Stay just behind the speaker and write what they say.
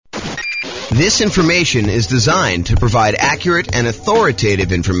This information is designed to provide accurate and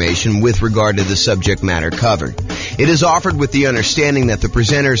authoritative information with regard to the subject matter covered. It is offered with the understanding that the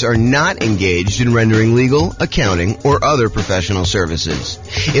presenters are not engaged in rendering legal, accounting, or other professional services.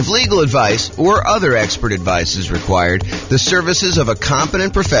 If legal advice or other expert advice is required, the services of a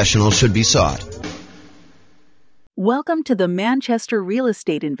competent professional should be sought. Welcome to the Manchester Real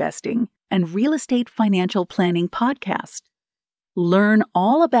Estate Investing and Real Estate Financial Planning podcast. Learn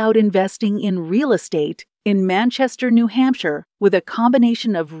all about investing in real estate in Manchester, New Hampshire, with a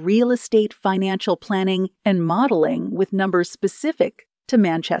combination of real estate financial planning and modeling with numbers specific to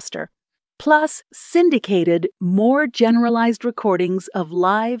Manchester, plus syndicated, more generalized recordings of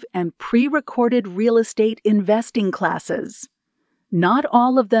live and pre-recorded real estate investing classes. Not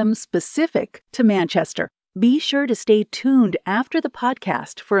all of them specific to Manchester. Be sure to stay tuned after the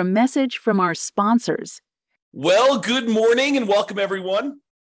podcast for a message from our sponsors. Well, good morning and welcome, everyone.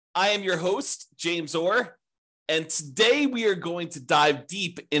 I am your host, James Orr, and today we are going to dive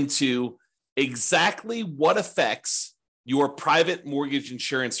deep into exactly what affects your private mortgage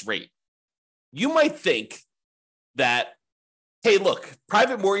insurance rate. You might think that, hey, look,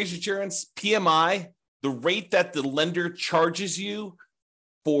 private mortgage insurance, PMI, the rate that the lender charges you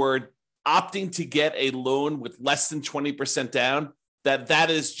for opting to get a loan with less than 20% down, that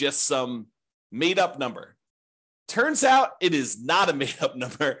is just some made-up number. Turns out it is not a made-up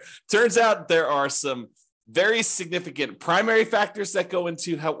number. Turns out there are some very significant primary factors that go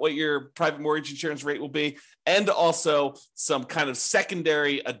into what your private mortgage insurance rate will be, and also some kind of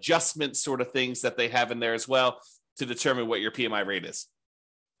secondary adjustment sort of things that they have in there as well to determine what your PMI rate is.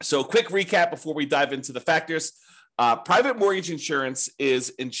 So quick recap before we dive into the factors. Private mortgage insurance is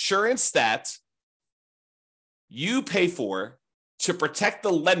insurance that you pay for to protect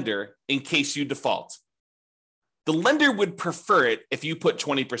the lender in case you default. The lender would prefer it if you put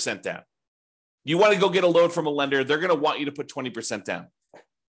 20% down. You want to go get a loan from a lender, they're going to want you to put 20% down.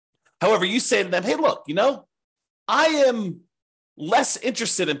 However, you say to them, hey, look, I am less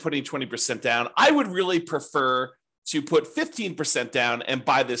interested in putting 20% down. I would really prefer to put 15% down and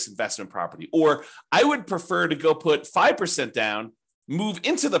buy this investment property. Or I would prefer to go put 5% down, move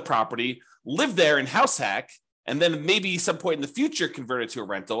into the property, live there and house hack, and then maybe some point in the future convert it to a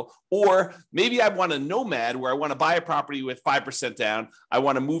rental. Or maybe I want a nomad where I want to buy a property with 5% down. I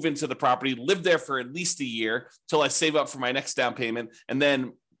want to move into the property, live there for at least a year till I save up for my next down payment, and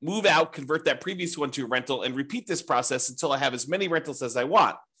then move out, convert that previous one to a rental, and repeat this process until I have as many rentals as I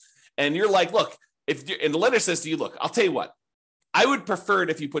want. And you're like, look, and the lender says to you, look, I'll tell you what, I would prefer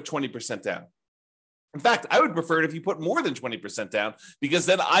it if you put 20% down. In fact, I would prefer it if you put more than 20% down, because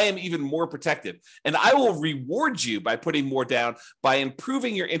then I am even more protected. And I will reward you by putting more down by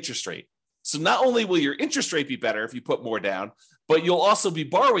improving your interest rate. So not only will your interest rate be better if you put more down, but you'll also be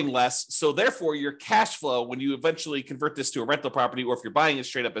borrowing less. So therefore, your cash flow, when you eventually convert this to a rental property, or if you're buying it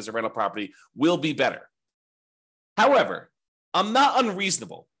straight up as a rental property, will be better. However, I'm not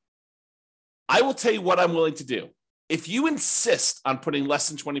unreasonable. I will tell you what I'm willing to do. If you insist on putting less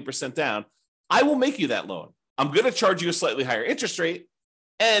than 20% down, I will make you that loan. I'm going to charge you a slightly higher interest rate,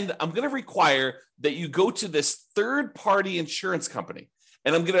 and I'm going to require that you go to this third-party insurance company,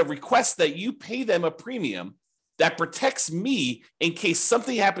 and I'm going to request that you pay them a premium that protects me in case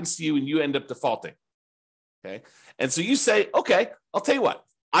something happens to you and you end up defaulting. Okay? And so you say, okay, I'll tell you what.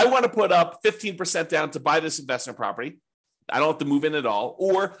 I want to put up 15% down to buy this investment property. I don't have to move in at all.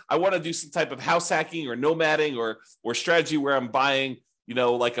 Or I want to do some type of house hacking or nomading or strategy where I'm buying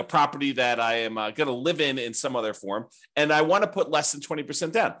like a property that I am going to live in some other form, and I want to put less than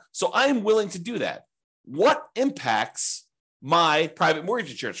 20% down. So I am willing to do that. What impacts my private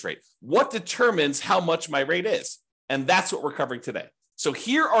mortgage insurance rate? What determines how much my rate is? And that's what we're covering today. So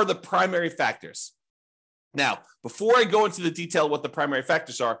here are the primary factors. Now, before I go into the detail of what the primary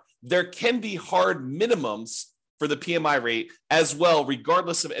factors are, there can be hard minimums for the PMI rate as well,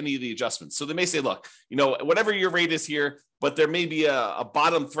 regardless of any of the adjustments. So they may say, look, whatever your rate is here, but there may be a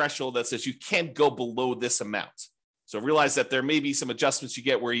bottom threshold that says you can't go below this amount. So realize that there may be some adjustments you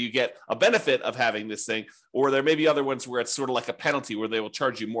get where you get a benefit of having this thing, or there may be other ones where it's sort of like a penalty where they will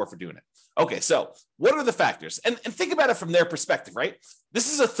charge you more for doing it. Okay, so what are the factors? And think about it from their perspective, right?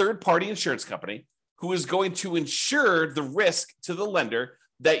 This is a third-party insurance company who is going to insure the risk to the lender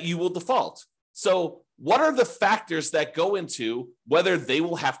that you will default. So what are the factors that go into whether they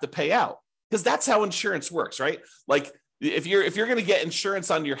will have to pay out? Because that's how insurance works, right? Like if you're going to get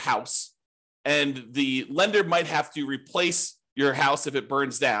insurance on your house and the lender might have to replace your house if it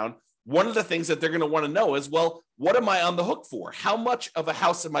burns down, one of the things that they're going to want to know is, well, what am I on the hook for? How much of a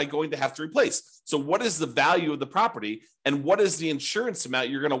house am I going to have to replace? So what is the value of the property and what is the insurance amount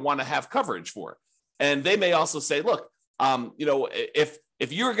you're going to want to have coverage for? And they may also say, look,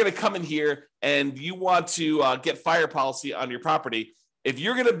 if you're going to come in here and you want to get fire policy on your property, if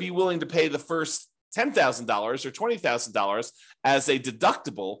you're going to be willing to pay the first $10,000 or $20,000 as a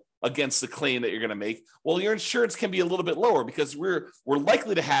deductible against the claim that you're going to make, well, your insurance can be a little bit lower because we're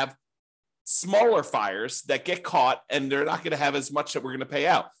likely to have smaller fires that get caught and they're not going to have as much that we're going to pay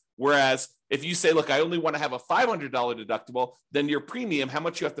out. Whereas if you say, look, I only want to have a $500 deductible, then your premium, how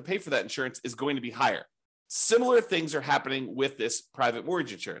much you have to pay for that insurance, is going to be higher. Similar things are happening with this private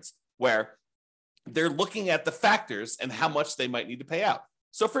mortgage insurance, where they're looking at the factors and how much they might need to pay out.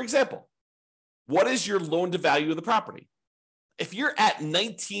 So for example, what is your loan to value of the property? If you're at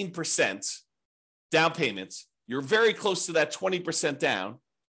 19% down payments, you're very close to that 20% down,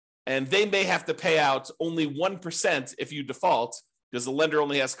 and they may have to pay out only 1% if you default, because the lender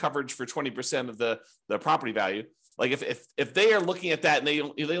only has coverage for 20% of the property value. Like if they are looking at that and they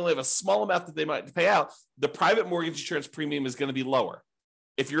only have a small amount that they might pay out, the private mortgage insurance premium is going to be lower.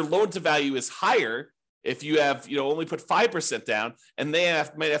 If your loan to value is higher, if you have only put 5% down and they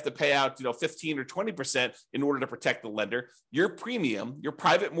might have to pay out 15 or 20% in order to protect the lender, your premium, your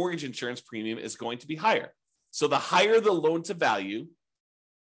private mortgage insurance premium, is going to be higher. So the higher the loan to value,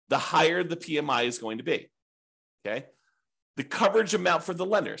 the higher the PMI is going to be. Okay. The coverage amount for the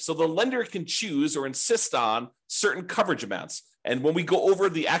lender. So the lender can choose or insist on certain coverage amounts. And when we go over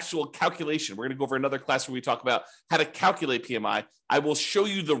the actual calculation, we're going to go over another class where we talk about how to calculate PMI. I will show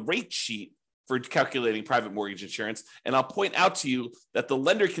you the rate sheet for calculating private mortgage insurance. And I'll point out to you that the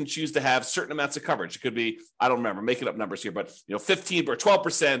lender can choose to have certain amounts of coverage. It could be, I don't remember, making up numbers here, but 15 or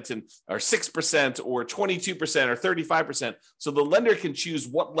 12% or 6% or 22% or 35%. So the lender can choose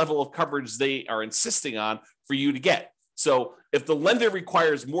what level of coverage they are insisting on for you to get. So if the lender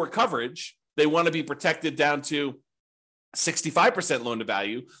requires more coverage, they want to be protected down to 65% loan to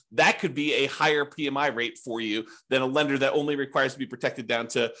value, that could be a higher PMI rate for you than a lender that only requires to be protected down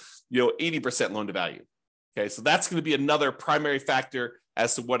to 80% loan to value. Okay, so that's going to be another primary factor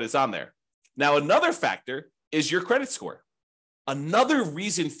as to what is on there. Now, another factor is your credit score. Another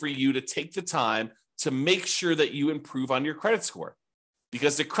reason for you to take the time to make sure that you improve on your credit score,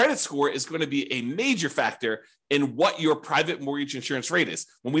 because the credit score is going to be a major factor in what your private mortgage insurance rate is.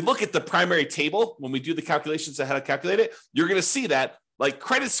 When we look at the primary table, when we do the calculations on how to calculate it, you're going to see that like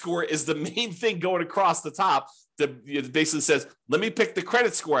credit score is the main thing going across the top that basically says, let me pick the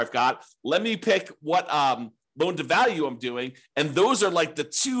credit score I've got. Let me pick what loan to value I'm doing. And those are like the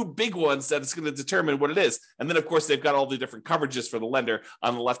two big ones that it's going to determine what it is. And then of course, they've got all the different coverages for the lender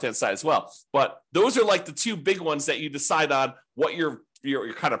on the left-hand side as well. But those are like the two big ones that you decide on what your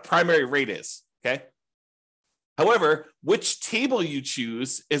kind of primary rate is. Okay. However, which table you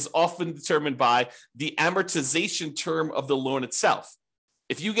choose is often determined by the amortization term of the loan itself.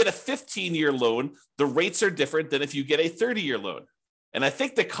 If you get a 15-year loan, the rates are different than if you get a 30-year loan. And I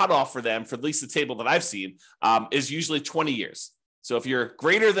think the cutoff for them, for at least the table that I've seen, is usually 20 years. So if you're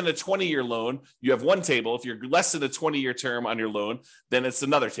greater than a 20-year loan, you have one table. If you're less than a 20-year term on your loan, then it's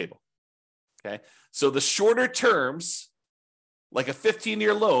another table. Okay. So the shorter terms, like a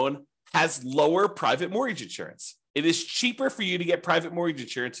 15-year loan, has lower private mortgage insurance. It is cheaper for you to get private mortgage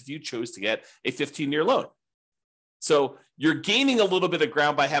insurance if you chose to get a 15-year loan. So you're gaining a little bit of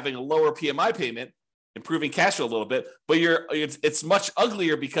ground by having a lower PMI payment, improving cash flow a little bit, but it's much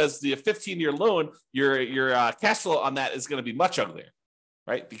uglier because the 15-year loan, your cash flow on that is going to be much uglier,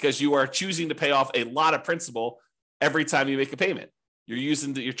 right? Because you are choosing to pay off a lot of principal every time you make a payment.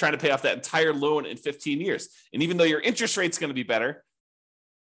 You're trying to pay off that entire loan in 15 years. And even though your interest rate's going to be better,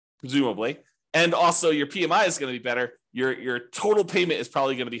 presumably, and also your PMI is going to be better, your total payment is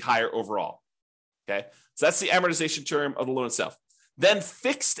probably going to be higher overall. Okay. So that's the amortization term of the loan itself. Then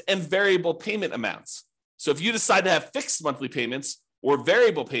fixed and variable payment amounts. So if you decide to have fixed monthly payments or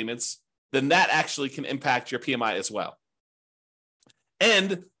variable payments, then that actually can impact your PMI as well.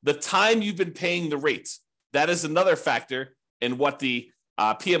 And the time you've been paying the rate, that is another factor in what the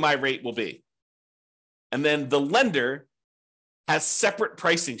PMI rate will be. And then the lender has separate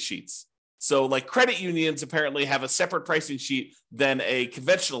pricing sheets. So like credit unions apparently have a separate pricing sheet than a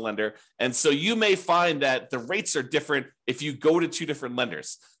conventional lender. And so you may find that the rates are different if you go to two different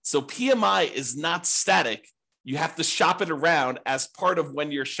lenders. So PMI is not static. You have to shop it around as part of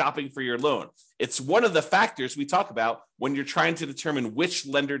when you're shopping for your loan. It's one of the factors we talk about when you're trying to determine which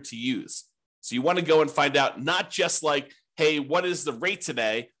lender to use. So you want to go and find out not just like, hey, what is the rate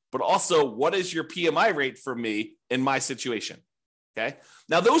today, but also what is your PMI rate for me in my situation? Okay.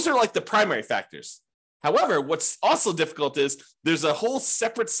 Now, those are like the primary factors. However, what's also difficult is there's a whole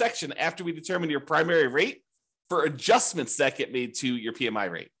separate section after we determine your primary rate for adjustments that get made to your PMI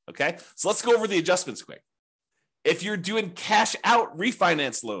rate. Okay. So let's go over the adjustments quick. If you're doing cash out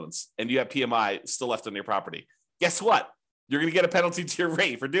refinance loans and you have PMI still left on your property, guess what? You're going to get a penalty to your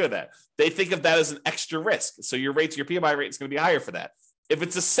rate for doing that. They think of that as an extra risk. So your PMI rate is going to be higher for that. If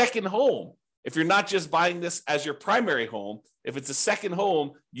it's a second home, if you're not just buying this as your primary home, if it's a second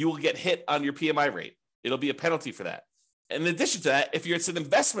home, you will get hit on your PMI rate. It'll be a penalty for that. In addition to that, if it's an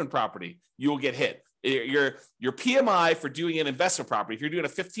investment property, you will get hit. Your PMI for doing an investment property, if you're doing a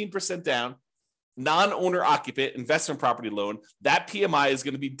 15% down, non-owner occupant investment property loan, that PMI is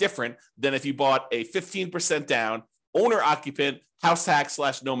going to be different than if you bought a 15% down owner occupant house hack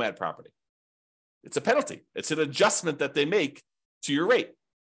 / nomad property. It's a penalty. It's an adjustment that they make to your rate.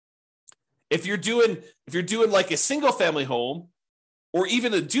 If you're doing like a single family home or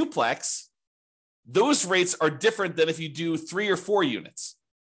even a duplex, those rates are different than if you do 3 or 4 units.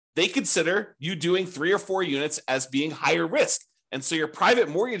 They consider you doing 3 or 4 units as being higher risk. And so your private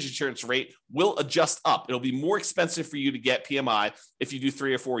mortgage insurance rate will adjust up. It'll be more expensive for you to get PMI if you do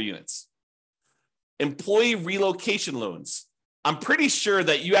 3 or 4 units. Employee relocation loans. I'm pretty sure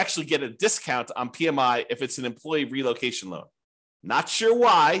that you actually get a discount on PMI if it's an employee relocation loan. Not sure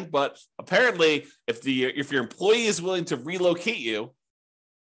why, but apparently if your employee is willing to relocate you,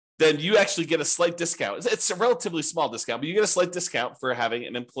 then you actually get a slight discount. It's a relatively small discount, but you get a slight discount for having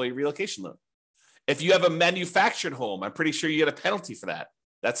an employee relocation loan. If you have a manufactured home, I'm pretty sure you get a penalty for that.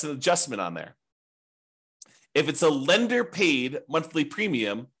 That's an adjustment on there. If it's a lender paid monthly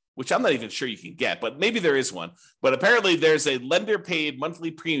premium, which I'm not even sure you can get, but maybe there is one. But apparently there's a lender paid monthly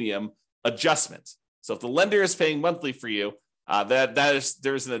premium adjustment. So if the lender is paying monthly for you,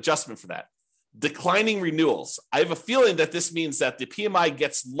 there's an adjustment for that. Declining renewals. I have a feeling that this means that the PMI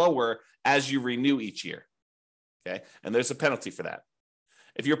gets lower as you renew each year. Okay. And there's a penalty for that.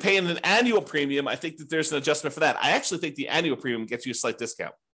 If you're paying an annual premium, I think that there's an adjustment for that. I actually think the annual premium gets you a slight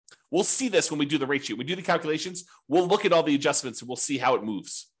discount. We'll see this when we do the rate sheet. We do the calculations. We'll look at all the adjustments and we'll see how it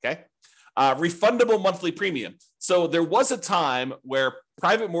moves. Okay. Refundable monthly premium. So there was a time where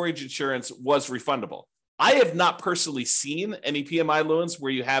private mortgage insurance was refundable. I have not personally seen any PMI loans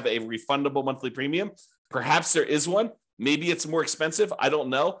where you have a refundable monthly premium. Perhaps there is one. Maybe it's more expensive. I don't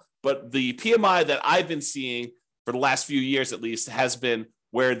know. But the PMI that I've been seeing for the last few years, at least, has been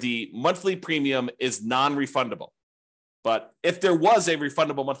where the monthly premium is non-refundable. But if there was a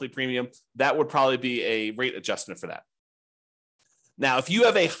refundable monthly premium, that would probably be a rate adjustment for that. Now, if you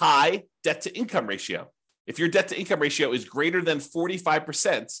have a high debt to income ratio, if your debt to income ratio is greater than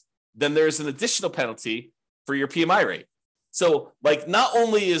 45%, then there's an additional penalty for your PMI rate. So like not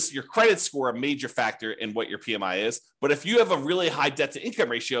only is your credit score a major factor in what your PMI is, but if you have a really high debt to income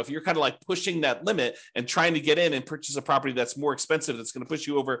ratio, if you're kind of like pushing that limit and trying to get in and purchase a property that's more expensive, that's going to push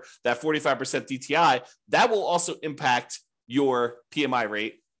you over that 45% DTI, that will also impact your PMI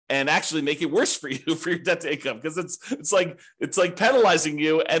rate and actually make it worse for you for your debt to income, because it's like penalizing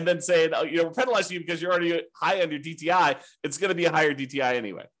you and then saying, oh, we're penalizing you because you're already high on your DTI. It's going to be a higher DTI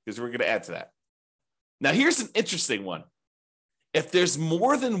anyway, because we're going to add to that. Now, here's an interesting one. If there's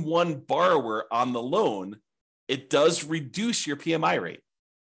more than one borrower on the loan, it does reduce your PMI rate.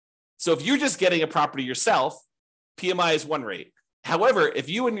 So if you're just getting a property yourself, PMI is one rate. However, if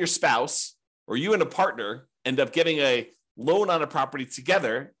you and your spouse or you and a partner end up getting a loan on a property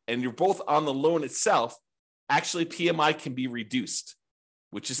together and you're both on the loan itself, actually PMI can be reduced,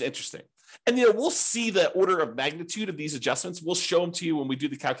 which is interesting. And we'll see the order of magnitude of these adjustments. We'll show them to you when we do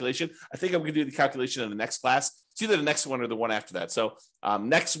the calculation. I think I'm going to do the calculation in the next class. It's either the next one or the one after that. So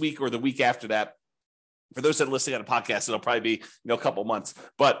next week or the week after that. For those that are listening on a podcast, it'll probably be a couple months.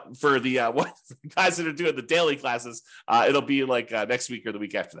 But for the guys that are doing the daily classes, it'll be like next week or the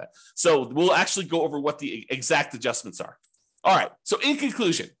week after that. So we'll actually go over what the exact adjustments are. All right. So in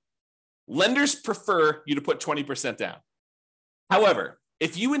conclusion, lenders prefer you to put 20% down. However,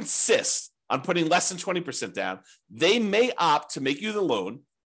 if you insist on putting less than 20% down, they may opt to make you the loan,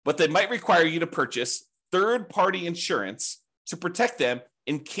 but they might require you to purchase third-party insurance to protect them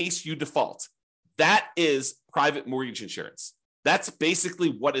in case you default. That is private mortgage insurance. That's basically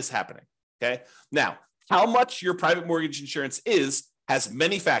what is happening, okay? Now, how much your private mortgage insurance has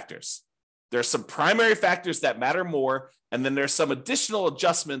many factors. There are some primary factors that matter more, and then there's some additional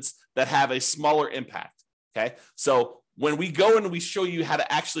adjustments that have a smaller impact, okay? So when we go and we show you how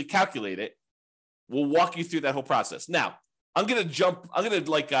to actually calculate it, we'll walk you through that whole process. Now, I'm going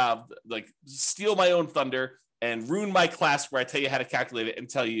to steal my own thunder and ruin my class where I tell you how to calculate it and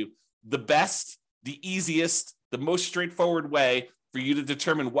tell you the best, the easiest, the most straightforward way for you to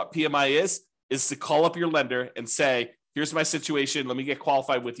determine what PMI is to call up your lender and say, here's my situation. Let me get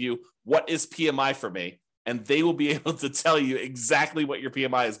qualified with you. What is PMI for me? And they will be able to tell you exactly what your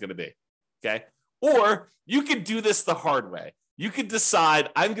PMI is going to be. Okay. Or you can do this the hard way. You could decide,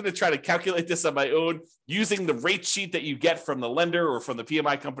 I'm going to try to calculate this on my own using the rate sheet that you get from the lender or from the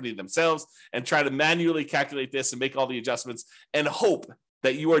PMI company themselves, and try to manually calculate this and make all the adjustments and hope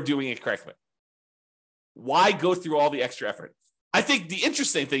that you are doing it correctly. Why go through all the extra effort? I think the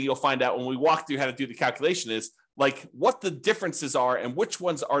interesting thing you'll find out when we walk through how to do the calculation is like what the differences are and which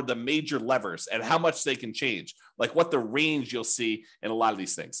ones are the major levers and how much they can change, like what the range you'll see in a lot of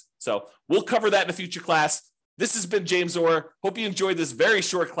these things. So we'll cover that in a future class. This has been James Orr. Hope you enjoyed this very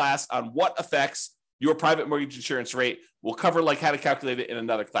short class on what affects your private mortgage insurance rate. We'll cover like how to calculate it in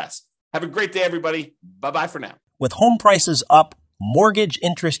another class. Have a great day, everybody. Bye-bye for now. With home prices up, mortgage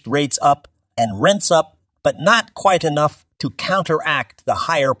interest rates up, and rents up, but not quite enough to counteract the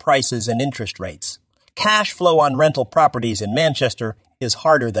higher prices and interest rates, cash flow on rental properties in Manchester is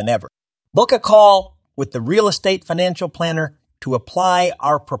harder than ever. Book a call with the Real Estate Financial Planner to apply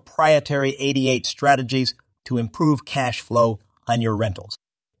our proprietary 88 strategies to improve cash flow on your rentals.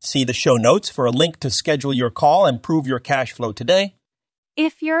 See the show notes for a link to schedule your call and improve your cash flow today.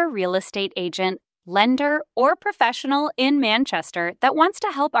 If you're a real estate agent, lender, or professional in Manchester that wants to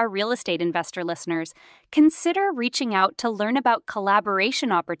help our real estate investor listeners, consider reaching out to learn about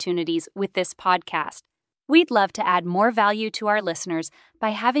collaboration opportunities with this podcast. We'd love to add more value to our listeners by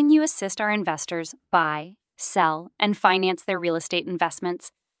having you assist our investors buy, sell, and finance their real estate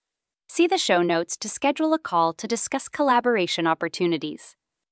investments. See the show notes to schedule a call to discuss collaboration opportunities.